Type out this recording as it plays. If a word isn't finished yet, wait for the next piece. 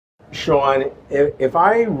Sean, if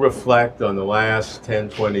I reflect on the last 10,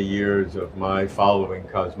 20 years of my following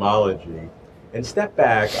cosmology and step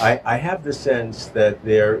back, I have the sense that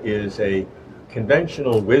there is a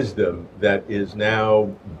conventional wisdom that is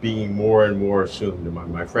now being more and more assumed among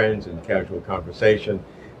my friends in casual conversation,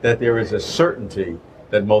 that there is a certainty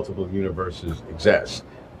that multiple universes exist.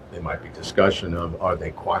 There might be discussion of, are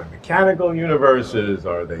they quantum mechanical universes?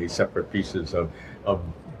 Are they separate pieces of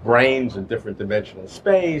brains in different dimensional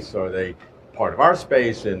space? Are they part of our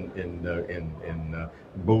space in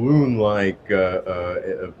balloon-like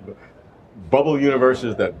bubble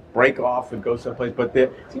universes that break off and go someplace? But there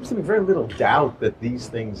seems to be very little doubt that these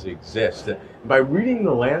things exist. By reading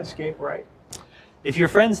the landscape right, if your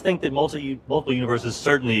friends think that multiple universes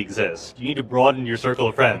certainly exist, you need to broaden your circle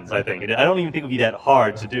of friends, I think. And I don't even think it would be that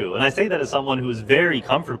hard to do. And I say that as someone who is very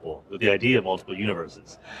comfortable with the idea of multiple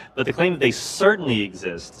universes. But the claim that they certainly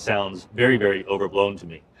exist sounds very, very overblown to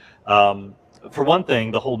me. For one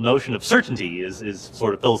thing, the whole notion of certainty is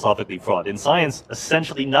sort of philosophically fraught. In science,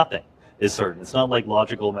 essentially nothing is certain. It's not like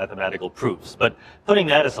logical mathematical proofs. But putting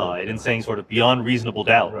that aside and saying sort of beyond reasonable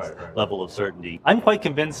doubt level of certainty, I'm quite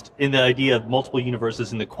convinced in the idea of multiple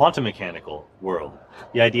universes in the quantum mechanical world.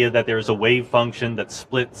 The idea that there is a wave function that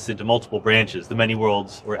splits into multiple branches, the many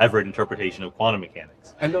worlds or Everett interpretation of quantum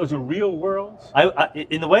mechanics. and those are real worlds?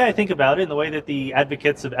 In the way I think about it, in the way that the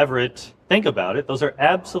advocates of Everett think about it, those are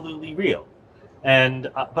absolutely real. And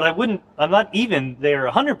but I'm not even there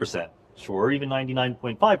 100% sure, even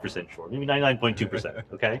 99.5% sure, maybe 99.2%,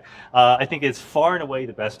 okay? I think it's far and away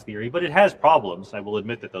the best theory, but it has problems, and I will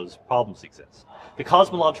admit that those problems exist. The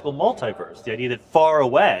cosmological multiverse, the idea that far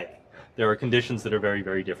away there are conditions that are very,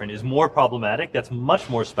 very different, is more problematic. That's much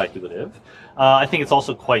more speculative. I think it's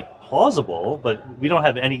also quite plausible, but we don't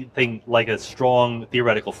have anything like a strong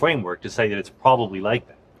theoretical framework to say that it's probably like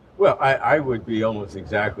that. Well, I would be almost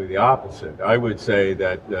exactly the opposite. I would say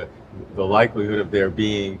that the likelihood of there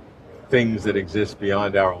being things that exist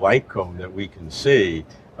beyond our light cone that we can see,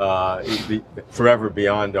 forever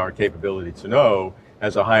beyond our capability to know,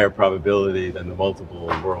 has a higher probability than the multiple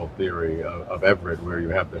world theory of Everett, where you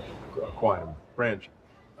have the quantum branch.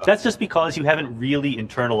 That's just because you haven't really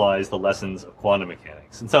internalized the lessons of quantum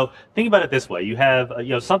mechanics. And so think about it this way. You have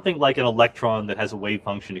something like an electron that has a wave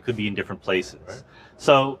function. It could be in different places. Right.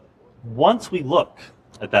 So once we look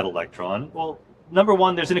at that electron, well, number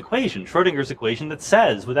one, there's an equation, Schrodinger's equation, that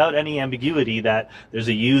says without any ambiguity that there's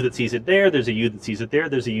a U that sees it there, there's a U that sees it there,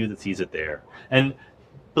 there's a U that sees it there. And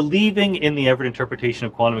believing in the Everett interpretation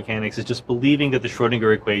of quantum mechanics is just believing that the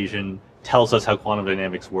Schrodinger equation tells us how quantum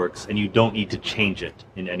dynamics works, and you don't need to change it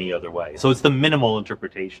in any other way. So it's the minimal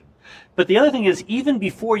interpretation. But the other thing is, even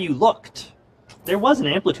before you looked, there was an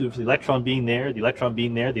amplitude for the electron being there, the electron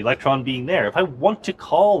being there, the electron being there. If I want to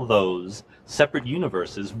call those separate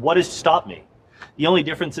universes, what has stopped me? The only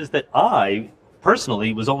difference is that I,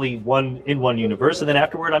 personally, was only in one universe, and then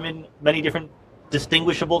afterward I'm in many different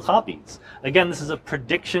distinguishable copies. Again, this is a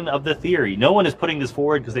prediction of the theory. No one is putting this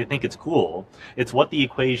forward because they think it's cool. It's what the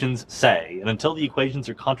equations say. And until the equations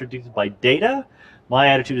are contradicted by data, my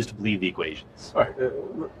attitude is to believe the equations. All right,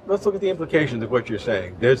 let's look at the implications of what you're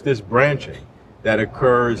saying. There's this branching that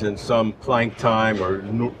occurs in some Planck time or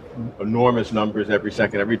enormous numbers every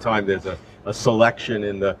second. Every time there's a selection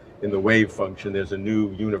in the wave function, there's a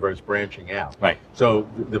new universe branching out. Right. So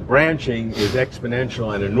the branching is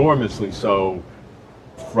exponential and enormously so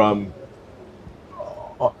from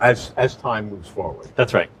as time moves forward.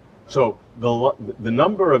 That's right. So the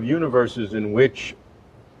number of universes in which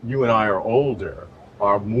you and I are older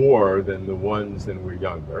are more than the ones when we're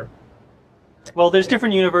younger. Well, there's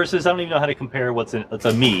different universes. I don't even know how to compare what's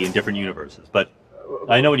a me in different universes, but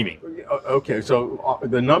I know what you mean. Okay, so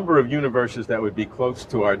the number of universes that would be close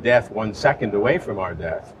to our death, 1 second away from our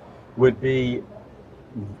death, would be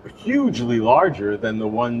hugely larger than the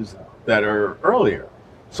ones that are earlier.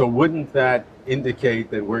 So wouldn't that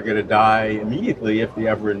indicate that we're going to die immediately if the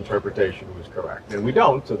Everett interpretation was correct? And we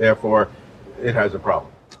don't, so therefore it has a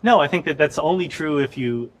problem. No, I think that that's only true if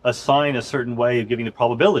you assign a certain way of giving the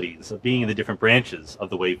probabilities of being in the different branches of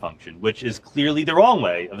the wave function, which is clearly the wrong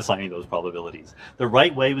way of assigning those probabilities. The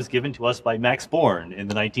right way was given to us by Max Born in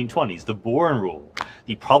the 1920s, the Born rule.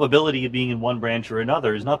 The probability of being in one branch or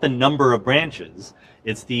another is not the number of branches,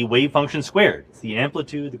 it's the wave function squared. It's the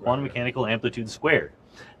amplitude, the quantum mechanical amplitude squared.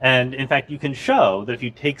 And in fact, you can show that if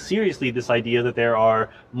you take seriously this idea that there are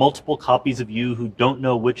multiple copies of you who don't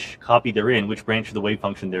know which copy they're in, which branch of the wave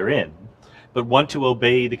function they're in, but want to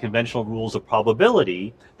obey the conventional rules of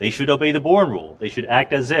probability, they should obey the Born rule. They should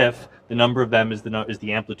act as if the number of them is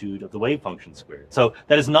the amplitude of the wave function squared. So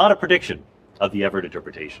that is not a prediction of the Everett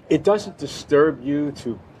interpretation. It doesn't disturb you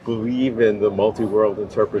to believe in the multi-world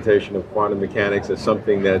interpretation of quantum mechanics as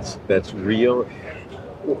something that's real?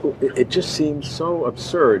 It just seems so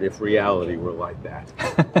absurd if reality were like that.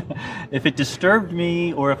 If it disturbed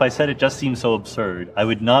me, or if I said it just seems so absurd, I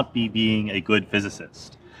would not be being a good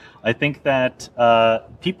physicist. I think that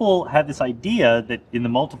people have this idea that in the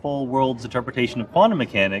multiple worlds interpretation of quantum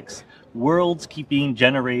mechanics, worlds keep being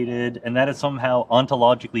generated, and that is somehow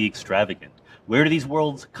ontologically extravagant. Where do these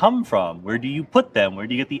worlds come from? Where do you put them? Where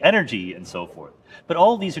do you get the energy? And so forth. But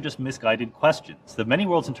all of these are just misguided questions. The many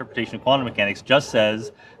worlds interpretation of quantum mechanics just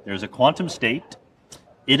says there's a quantum state,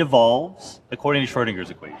 it evolves according to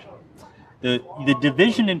Schrodinger's equation. The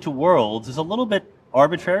division into worlds is a little bit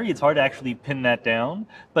arbitrary. It's hard to actually pin that down,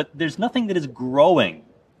 but there's nothing that is growing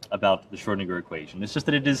about the Schrodinger equation. It's just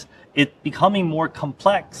that it's becoming more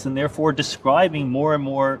complex and therefore describing more and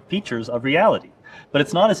more features of reality. But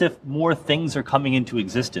it's not as if more things are coming into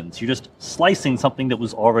existence. You're just slicing something that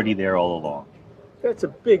was already there all along. That's a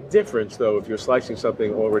big difference, though, if you're slicing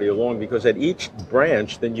something already along, because at each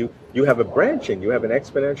branch, then you have a branching. You have an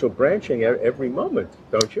exponential branching every moment,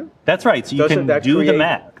 don't you? That's right. So you can do the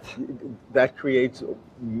math. That creates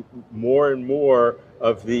more and more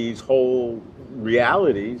of these whole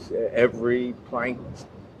realities every Planck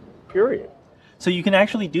period. So you can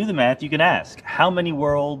actually do the math. You can ask, how many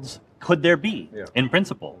worlds could there be in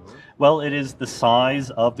principle? Mm-hmm. Well, it is the size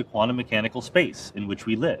of the quantum mechanical space in which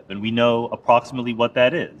we live, and we know approximately what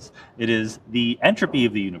that is. It is the entropy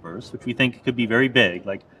of the universe, which we think could be very big,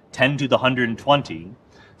 like 10 to the 120.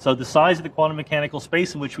 So the size of the quantum mechanical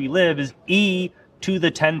space in which we live is E to the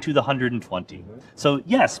 10 to the 120. Mm-hmm. So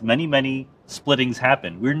yes, many, many splittings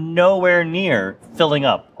happen. We're nowhere near filling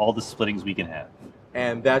up all the splittings we can have.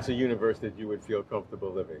 And that's a universe that you would feel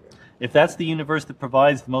comfortable living in. If that's the universe that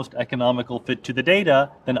provides the most economical fit to the data,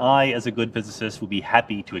 then I, as a good physicist, will be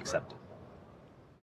happy to accept it.